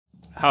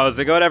How's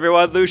it going,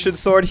 everyone? Lucian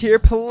Sword here,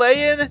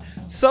 playing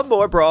some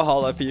more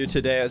Brawlhalla for you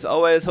today. As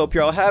always, hope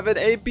you're all having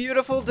a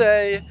beautiful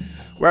day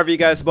wherever you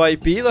guys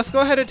might be. Let's go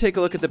ahead and take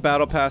a look at the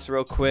battle pass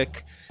real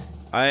quick.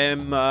 I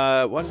am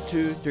 1,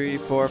 2, 3,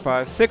 4,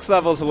 5, 6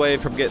 levels away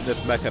from getting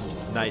this Mecha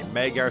Knight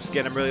Magyar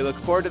skin. I'm really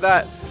looking forward to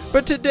that.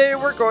 But today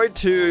we're going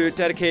to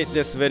dedicate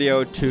this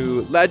video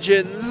to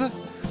legends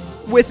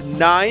with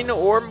 9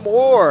 or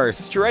more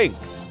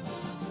strength.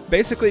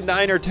 Basically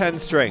 9 or 10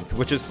 strength,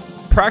 which is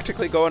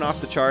practically going off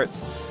the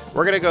charts.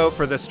 We're gonna go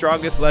for the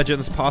strongest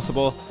legends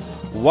possible.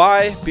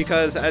 Why?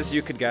 Because as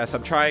you could guess,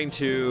 I'm trying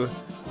to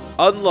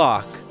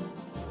unlock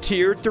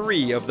tier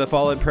 3 of the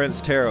Fallen Prince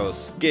Teros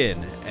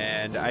skin,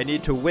 and I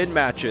need to win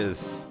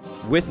matches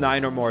with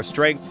 9 or more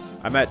strength.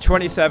 I'm at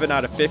 27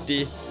 out of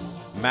 50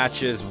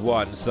 matches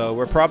won, so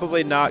we're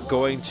probably not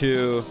going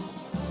to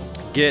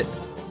get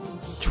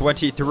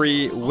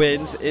 23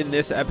 wins in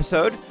this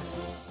episode.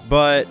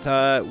 But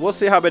we'll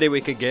see how many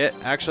we could get.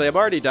 Actually, I'm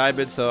already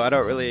diamond, so I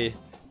don't really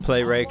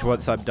play ranked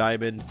once I'm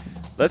diamond.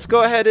 Let's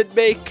go ahead and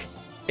make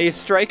a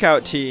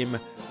strikeout team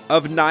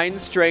of 9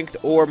 strength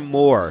or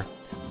more.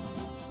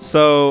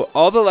 So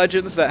all the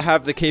legends that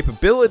have the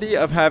capability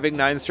of having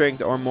 9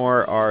 strength or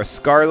more are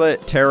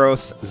Scarlet,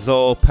 Teros,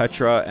 Zol,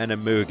 Petra, and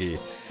Amugi.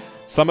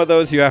 Some of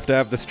those you have to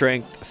have the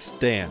strength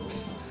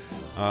stance.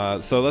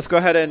 So let's go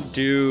ahead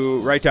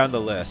and write down the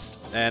list.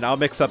 And I'll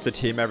mix up the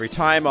team every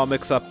time. I'll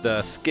mix up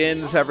the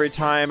skins every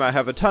time. I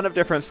have a ton of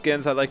different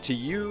skins I like to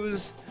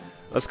use.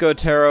 Let's go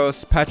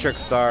Teros, Patrick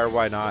Star,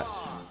 why not?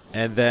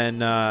 And then,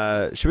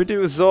 should we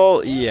do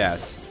Zol?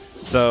 Yes.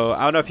 So,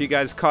 I don't know if you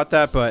guys caught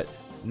that, but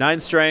 9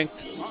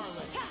 strength,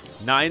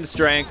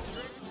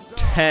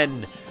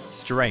 10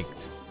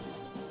 strength.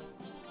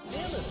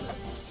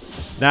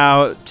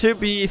 Now, to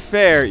be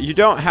fair, you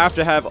don't have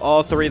to have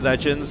all 3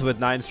 legends with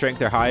 9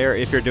 strength or higher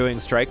if you're doing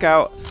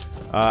strikeout.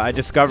 I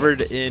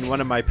discovered in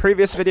one of my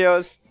previous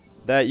videos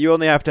that you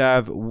only have to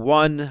have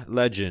 1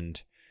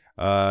 legend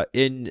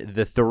in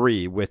the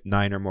 3 with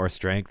 9 or more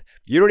strength.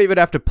 You don't even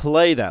have to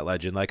play that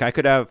legend. Like, I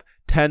could have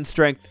 10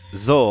 strength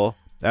Zol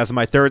as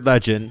my 3rd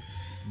legend,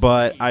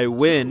 but I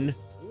win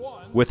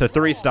with a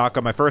 3 stock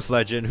on my 1st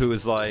legend who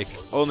is like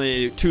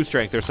only 2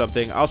 strength or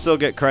something. I'll still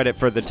get credit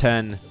for the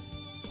 10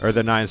 or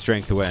the 9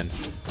 strength win.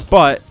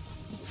 But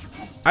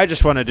I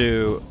just want to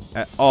do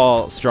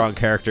all strong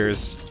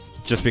characters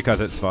just because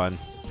it's fun.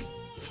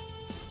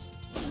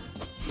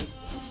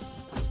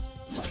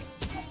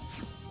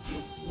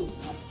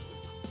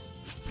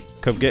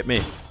 Come get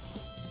me.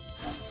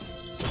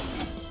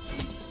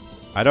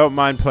 I don't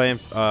mind playing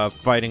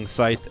fighting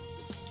Scythe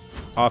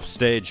off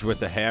stage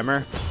with the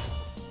hammer,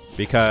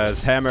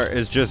 because hammer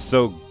is just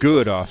so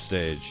good off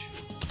stage.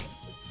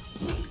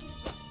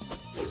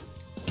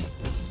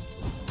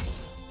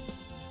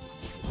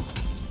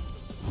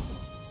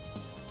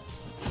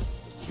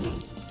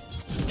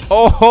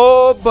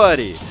 Oh,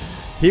 buddy.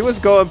 He was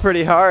going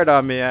pretty hard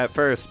on me at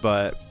first,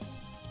 but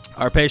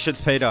our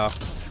patience paid off.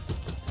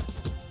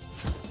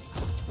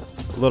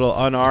 Little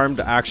unarmed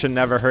action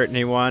never hurt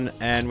anyone,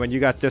 and when you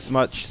got this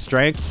much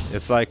strength,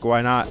 it's like,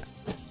 why not?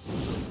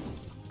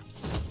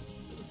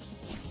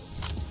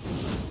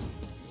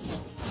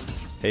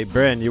 Hey,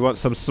 Bryn, you want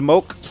some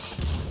smoke?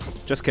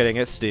 Just kidding,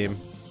 it's Steam.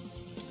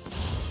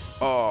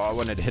 Oh, I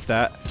wanted to hit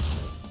that.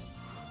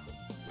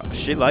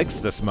 She likes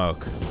the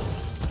smoke.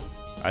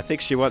 I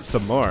think she wants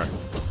some more.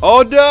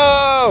 Oh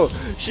no!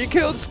 She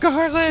killed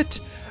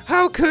Scarlet!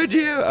 How could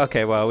you?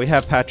 Okay, well, we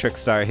have Patrick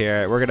Star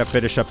here. We're gonna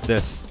finish up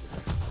this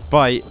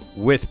fight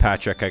with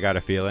Patrick, I got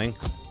a feeling.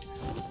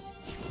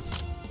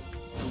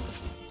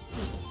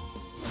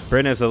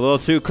 Bryn is a little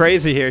too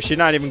crazy here. She's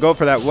not even going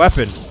for that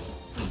weapon.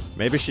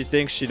 Maybe she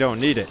thinks she don't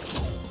need it.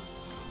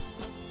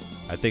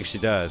 I think she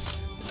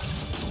does.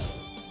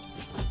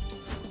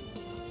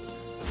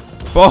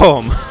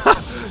 Boom!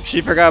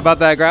 She forgot about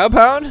that ground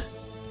pound?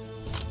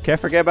 Can't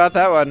forget about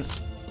that one.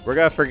 We're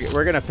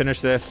gonna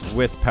finish this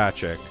with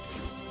Patrick.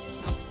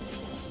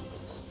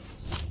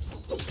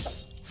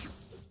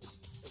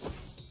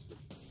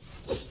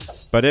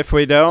 But if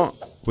we don't,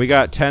 we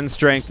got 10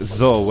 strength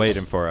Zol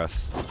waiting for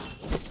us.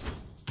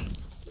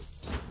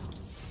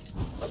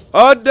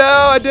 Oh no,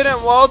 I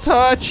didn't wall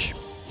touch.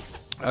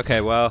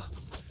 Okay, well,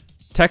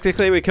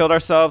 technically we killed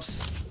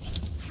ourselves.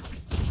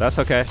 That's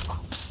okay.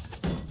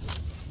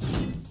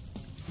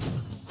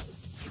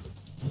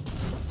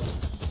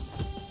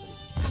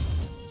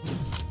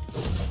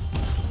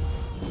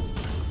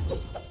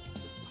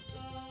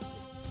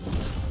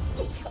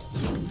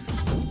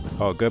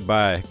 Oh,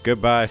 goodbye.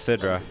 Goodbye,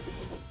 Sidra.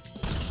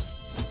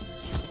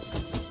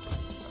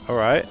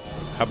 Alright.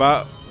 How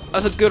about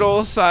a good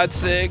old side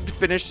sig to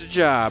finish the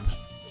job?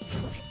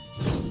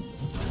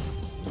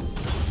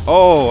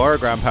 Oh, or a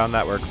ground pound.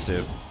 That works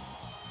too.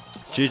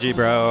 GG,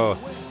 bro.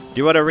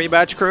 Do you want a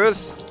rematch,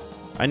 Cruz?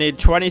 I need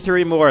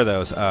 23 more of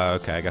those. Oh,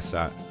 okay. I guess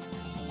not.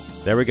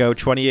 There we go.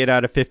 28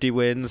 out of 50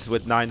 wins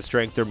with 9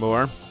 strength or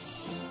more.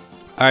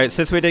 Alright,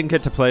 since we didn't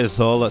get to play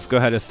Zol, let's go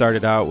ahead and start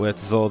it out with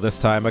Zol this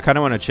time. I kind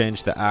of want to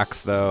change the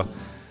axe, though.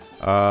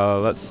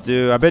 Let's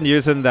do, I've been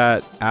using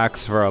that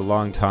axe for a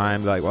long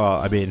time, like,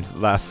 well, I mean,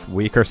 last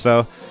week or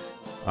so.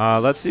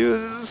 Let's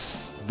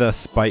use the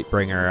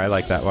Spitebringer. I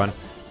like that one.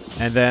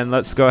 And then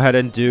let's go ahead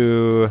and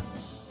do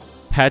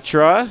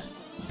Petra.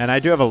 And I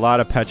do have a lot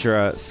of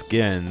Petra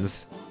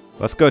skins.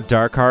 Let's go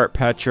Darkheart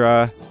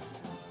Petra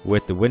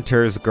with the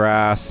Winter's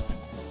Grasp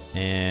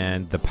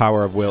and the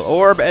Power of Will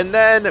Orb. And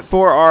then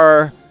for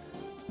our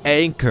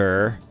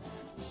anchor,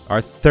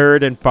 our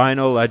third and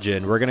final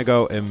legend, we're going to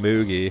go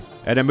Imugi.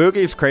 And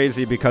Imugi's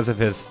crazy because of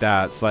his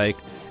stats, like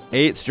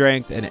 8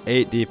 strength and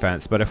 8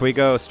 defense. But if we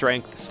go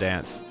strength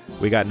stance,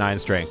 we got 9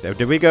 strength.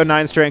 Did we go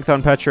 9 strength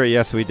on Petra?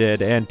 Yes, we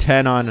did. And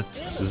 10 on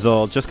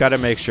Zul. Just got to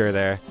make sure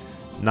there.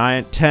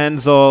 10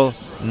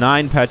 Zul,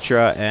 9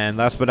 Petra, and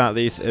last but not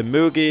least,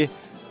 Imugi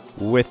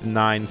with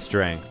 9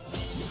 strength.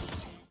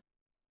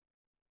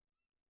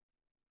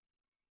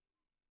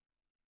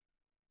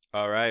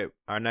 Alright,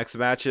 our next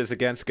match is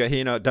against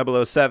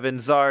Gahino 007,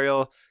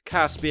 Zariel,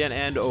 Caspian,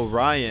 and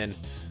Orion.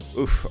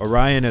 Oof,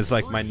 Orion is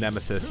like my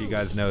nemesis, you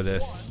guys know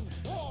this.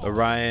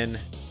 Orion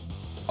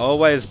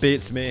always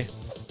beats me.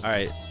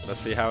 Alright,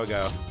 let's see how we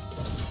go.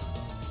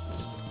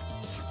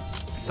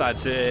 Side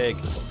sig.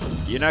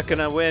 You're not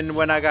gonna win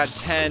when I got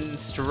 10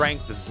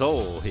 strength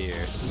Zol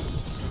here.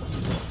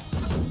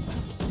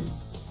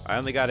 I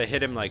only gotta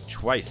hit him like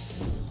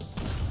twice.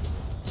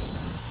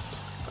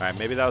 Alright,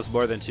 maybe that was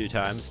more than 2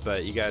 times,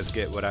 but you guys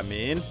get what I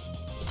mean.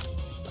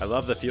 I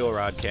love the fuel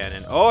rod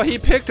cannon. Oh, he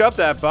picked up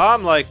that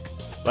bomb like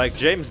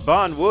James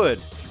Bond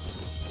would.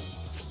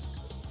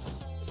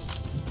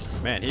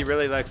 Man, he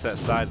really likes that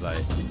side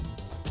light.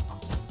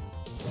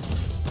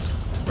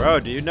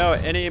 Bro, do you know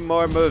any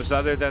more moves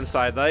other than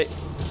side light?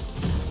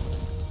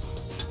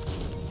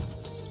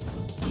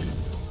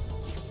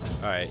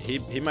 Alright,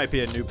 he might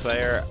be a new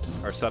player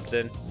or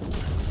something.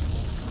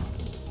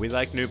 We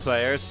like new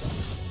players.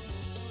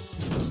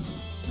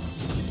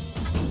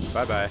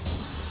 Bye-bye.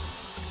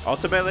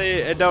 Ultimately,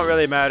 it don't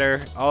really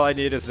matter. All I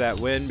need is that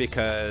win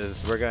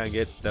because we're going to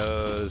get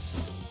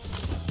those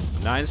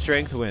 9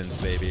 strength wins,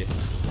 baby.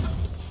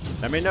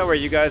 Let me know where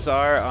you guys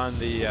are on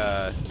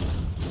the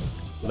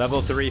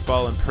level 3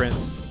 Fallen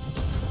Prince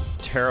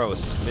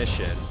Teros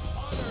mission.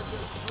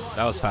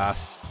 That was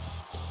fast.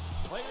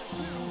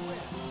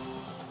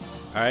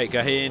 Alright,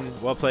 Gahin,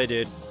 well played,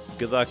 dude.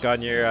 Good luck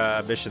on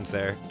your missions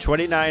there.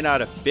 29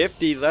 out of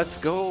 50. Let's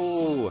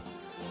go.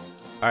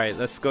 Alright,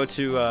 let's go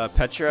to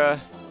Petra.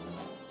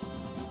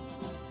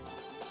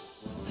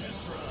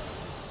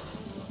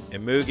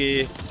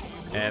 Imugi.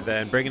 And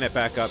then bringing it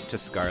back up to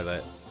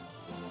Scarlet.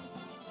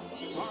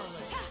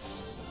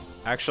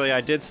 Actually,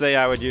 I did say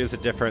I would use a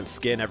different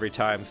skin every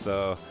time,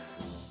 so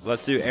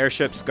let's do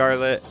Airship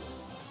Scarlet,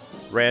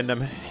 Random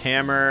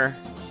Hammer,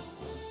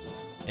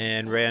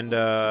 and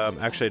Random...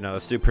 Actually, no,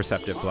 let's do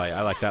Perceptive Flight.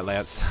 I like that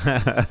lance.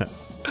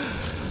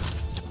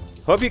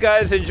 Hope you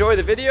guys enjoy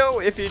the video.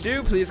 If you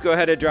do, please go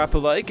ahead and drop a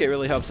like. It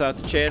really helps out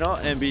the channel.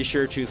 And be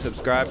sure to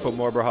subscribe for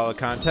more Brawlhalla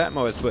content. I'm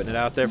always putting it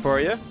out there for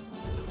you.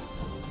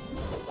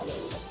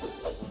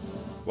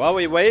 While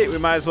we wait, we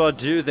might as well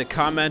do the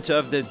comment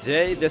of the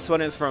day. This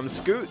one is from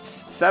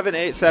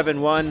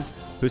Scoots7871,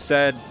 who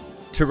said,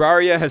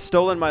 Terraria has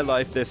stolen my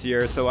life this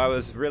year, so I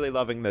was really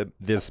loving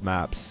this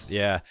maps.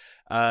 Yeah,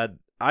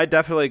 I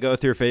definitely go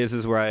through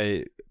phases where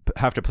I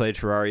have to play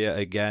Terraria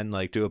again,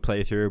 like do a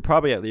playthrough,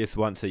 probably at least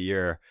once a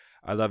year.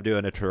 I love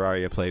doing a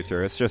Terraria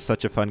playthrough. It's just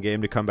such a fun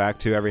game to come back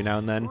to every now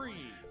and then.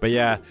 But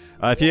yeah,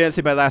 if you didn't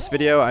see my last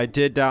video, I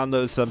did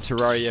download some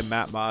Terraria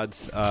map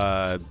mods.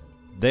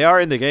 They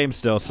are in the game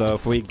still, so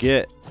if we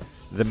get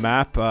the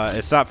map,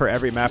 it's not for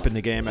every map in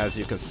the game, as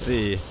you can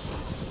see,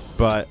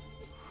 but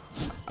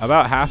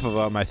about half of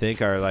them, I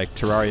think, are like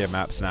Terraria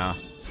maps now.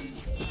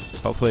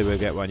 Hopefully we'll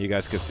get one you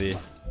guys can see.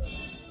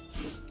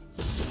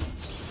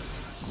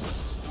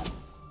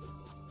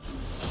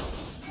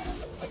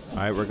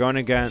 Alright, we're going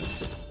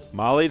against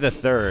Molly the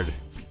Third.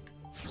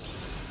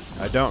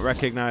 I don't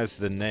recognize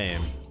the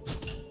name.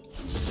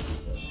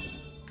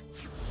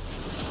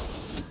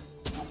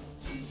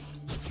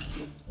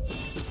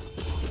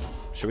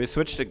 Should we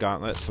switch to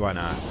gauntlets? Why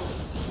not?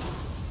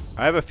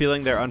 I have a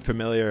feeling they're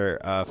unfamiliar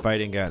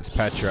fighting against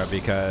Petra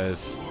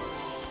because...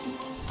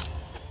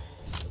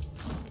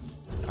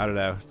 I don't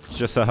know. It's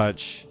just a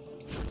hunch.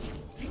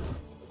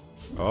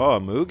 Oh, a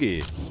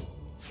Mugi.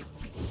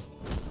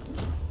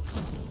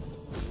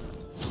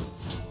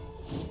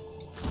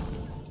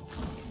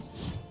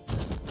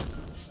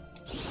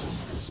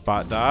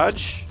 Spot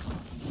dodge.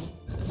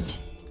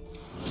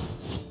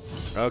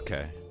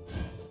 Okay.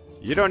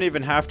 You don't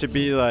even have to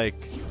be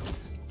like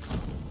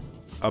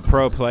a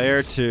pro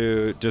player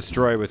to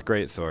destroy with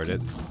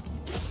greatsword.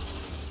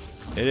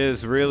 It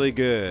is really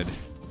good.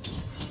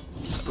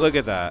 Look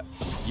at that.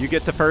 You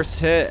get the first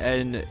hit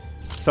and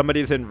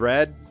somebody's in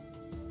red.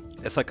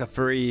 It's like a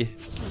free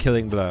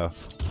killing blow.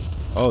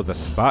 Oh, the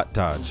spot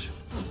dodge.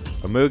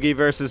 A Mugi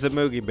versus a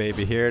Mugi,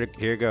 baby.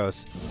 Here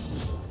goes.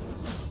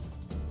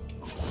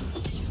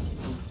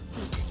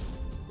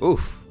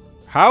 Oof.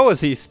 How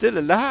is he still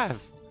alive?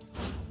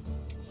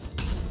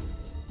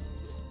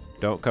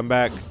 Don't come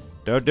back.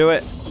 Don't do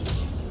it.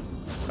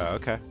 Oh,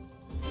 okay.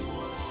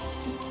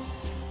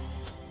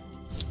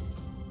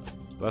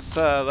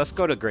 Let's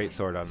go to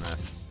Greatsword on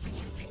this.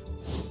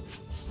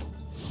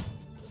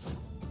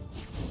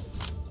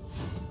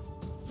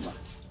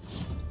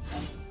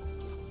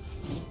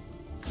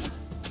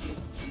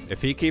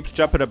 If he keeps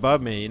jumping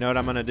above me, you know what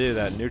I'm gonna do?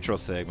 That neutral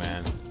sig,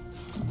 man.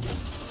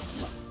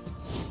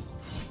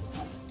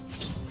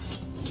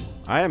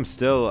 I am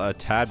still a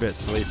tad bit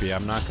sleepy,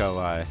 I'm not gonna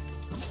lie.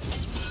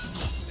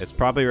 It's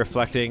probably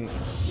reflecting.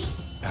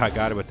 I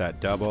got it with that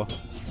double.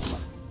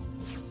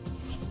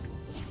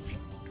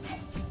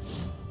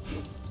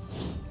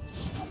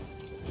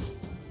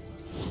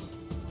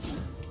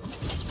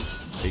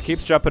 He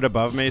keeps jumping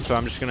above me, so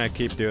I'm just gonna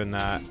keep doing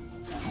that.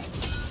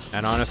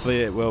 And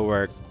honestly, it will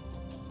work.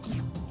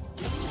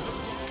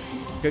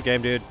 Good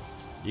game, dude.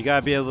 You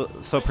gotta be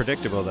so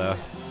predictable, though.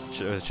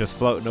 It's just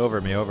floating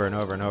over me over and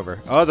over and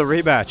over. Oh, the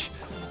rematch.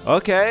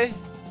 Okay.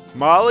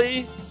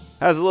 Molly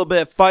has a little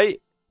bit of fight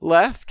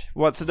left.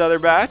 Wants another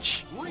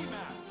match.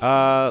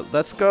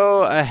 Let's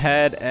go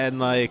ahead and,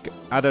 like,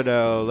 I don't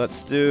know.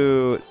 Let's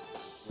do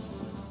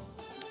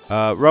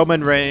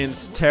Roman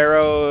Reigns,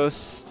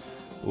 Teros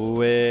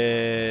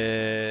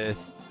with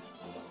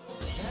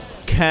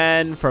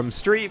Ken from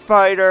Street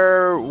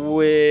Fighter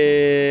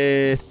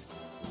with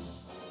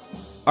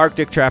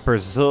Arctic Trapper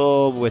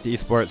Zul with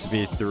Esports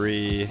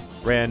V3.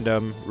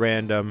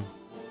 Random.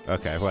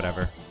 Okay,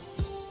 whatever.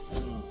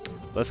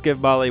 Let's give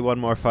Molly one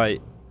more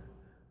fight.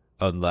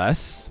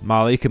 Unless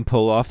Molly can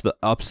pull off the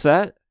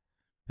upset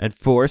and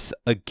force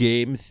a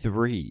game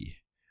 3.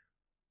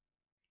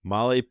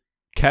 Molly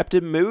kept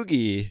it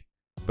Moogie,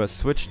 but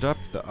switched up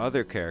the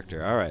other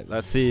character. Alright,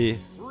 let's see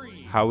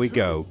how we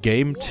go.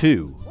 Game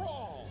 2.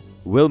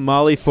 Will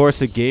Molly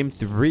force a game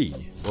 3?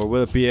 Or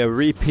will it be a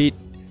repeat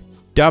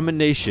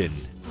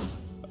domination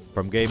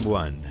from game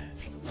 1?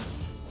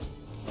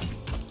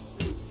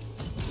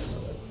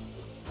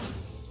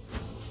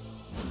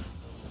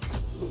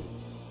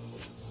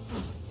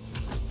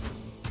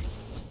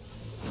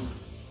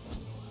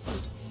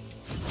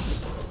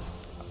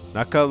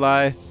 Not gonna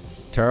lie,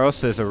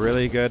 Teros is a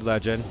really good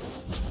legend.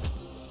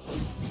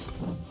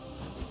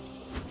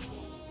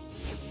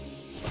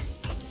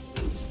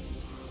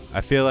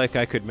 I feel like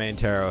I could main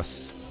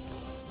Teros.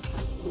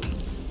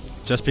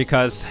 Just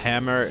because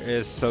Hammer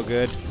is so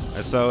good,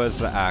 and so is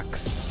the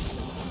Axe.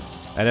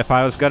 And if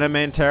I was gonna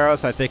main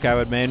Teros, I think I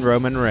would main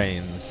Roman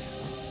Reigns.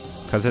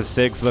 Because his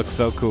SIGs look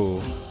so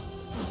cool.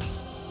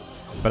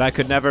 But I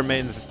could never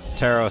main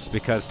Teros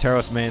because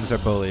Teros mains are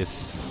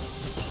bullies.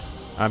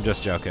 I'm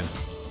just joking.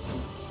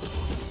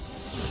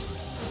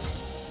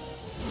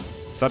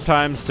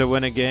 Sometimes to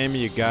win a game,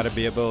 you gotta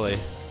be a bully.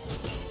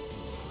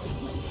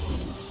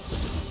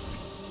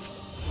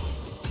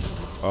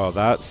 Oh,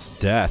 that's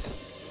death.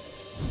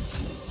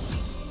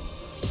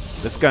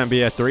 This is gonna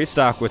be a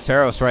 3-stock with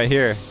Teros right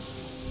here.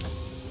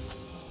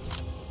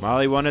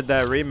 Molly wanted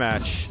that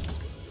rematch.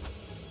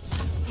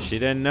 She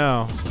didn't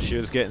know she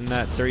was getting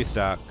that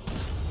 3-stock.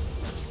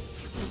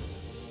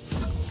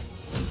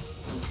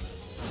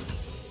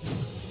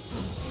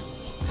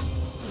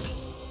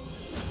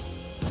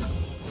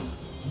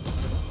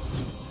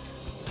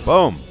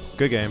 Boom.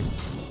 Good game.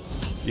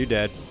 You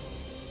dead.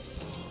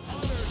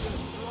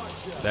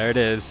 There it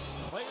is.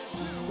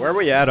 Where are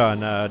we at on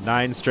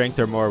 9 strength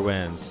or more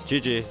wins?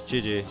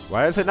 GG.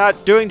 Why is it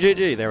not doing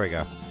GG? There we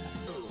go.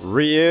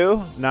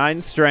 Ryu,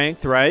 9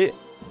 strength, right?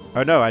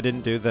 Oh no, I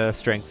didn't do the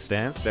strength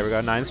stance. There we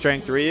go. 9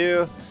 strength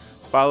Ryu,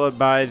 followed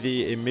by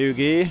the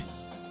Imugi,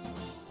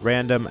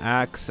 random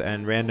axe,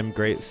 and random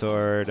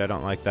greatsword. I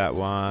don't like that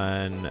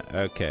one.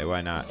 Okay,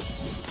 why not?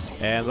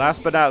 And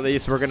last but not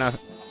least, we're gonna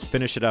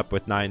finish it up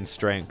with 9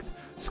 strength.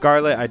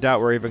 Scarlet, I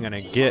doubt we're even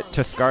gonna get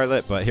to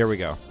Scarlet, but here we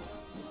go.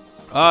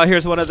 Oh,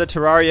 here's one of the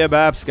Terraria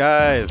maps,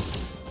 guys.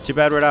 Too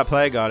bad we're not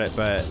playing on it,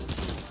 but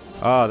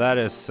oh, that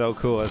is so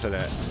cool, isn't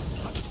it?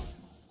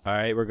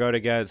 Alright, we're going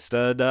against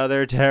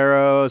another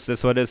Teros.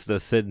 This one is the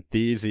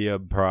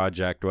Synthesium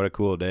Project. What a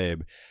cool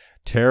name.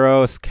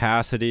 Teros,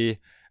 Cassidy,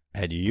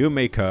 and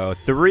Yumiko.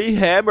 3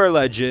 Hammer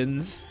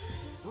Legends.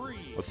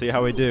 Let's see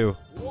how we do.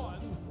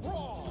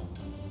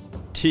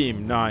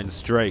 Team 9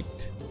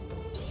 strength.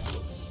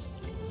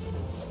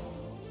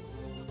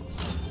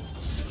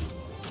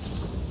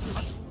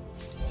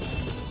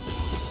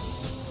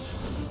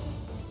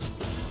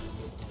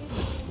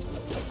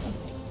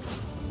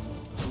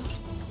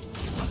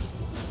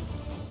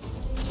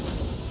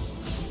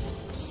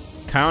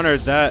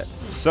 Countered that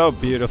so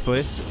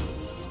beautifully.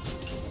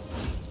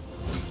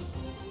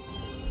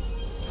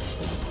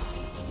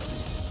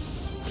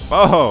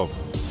 Oh!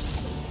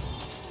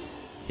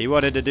 He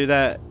wanted to do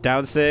that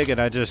down sig,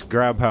 and I just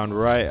ground pound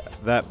right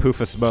that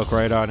poof of smoke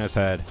right on his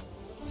head.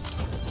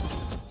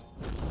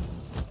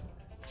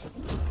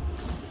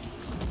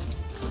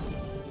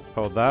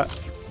 Hold that.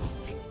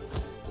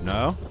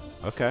 No?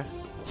 Okay.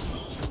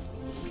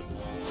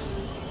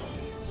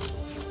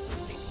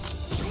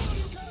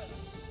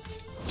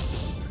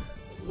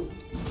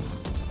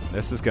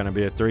 This is going to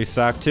be a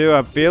 3-stock too.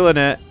 I'm feeling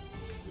it.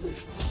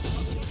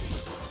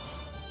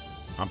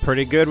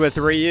 pretty good with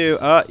Ryu.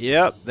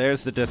 Yep,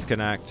 there's the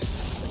disconnect.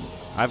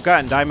 I've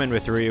gotten diamond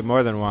with Ryu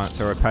more than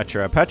once, or with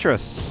Petra.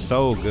 Petra's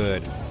so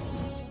good.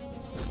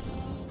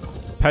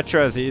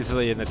 Petra is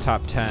easily in the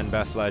top 10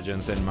 best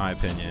legends in my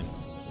opinion.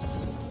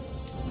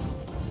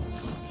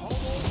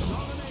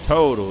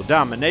 Total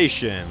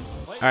domination.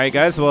 Alright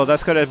guys, well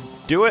that's gonna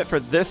do it for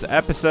this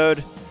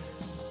episode.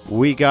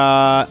 We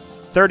got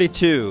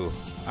 32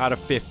 out of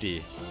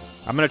 50.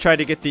 I'm gonna try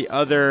to get the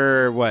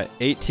other,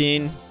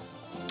 18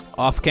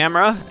 off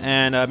camera,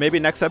 and maybe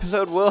next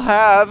episode we'll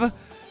have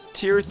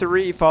Tier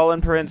 3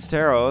 Fallen Prince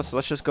Teros.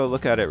 Let's just go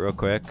look at it real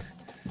quick.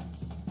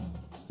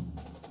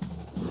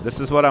 This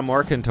is what I'm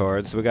working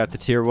towards. We got the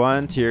Tier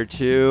 1, Tier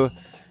 2,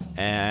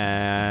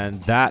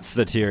 and that's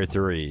the Tier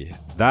 3.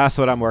 That's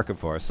what I'm working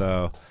for.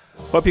 So,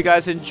 hope you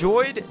guys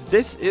enjoyed.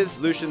 This is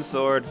Lucian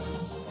Sword.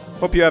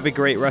 Hope you have a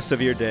great rest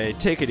of your day.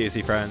 Take it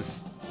easy,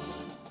 friends.